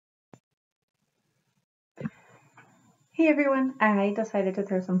Hey everyone, I decided to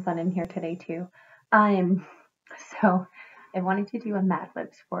throw some fun in here today too. Um, so I wanted to do a Mad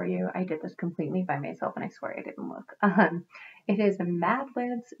Libs for you. I did this completely by myself and I swear I didn't look. It is Mad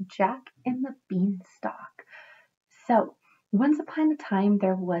Libs Jack and the Beanstalk. So, once upon a time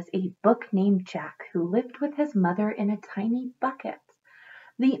there was a book named Jack who lived with his mother in a tiny bucket.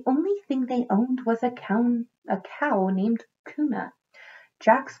 The only thing they owned was a cow named Kuna.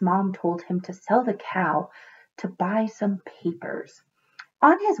 Jack's mom told him to sell the cow to buy some papers.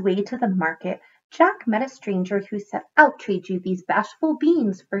 On his way to the market, Jack met a stranger who said, "I'll trade you these bashful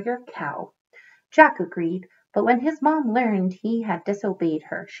beans for your cow." Jack agreed, but when his mom learned he had disobeyed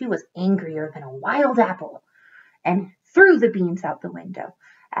her, she was angrier than a wild apple and threw the beans out the window.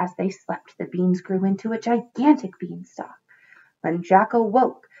 As they slept, the beans grew into a gigantic beanstalk. When Jack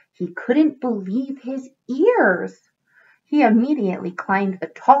awoke, he couldn't believe his ears. He immediately climbed the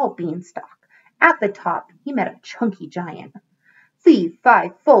tall beanstalk. At the top, he met a chunky giant. "Fee, fi,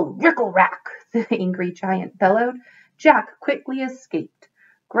 fo, rickle rack!" the angry giant bellowed. Jack quickly escaped,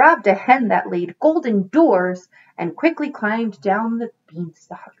 grabbed a hen that laid golden doors, and quickly climbed down the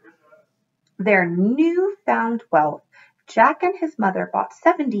beanstalk. Their new-found wealth, Jack and his mother bought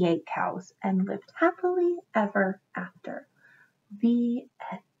 78 cows and lived happily ever after. The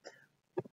end.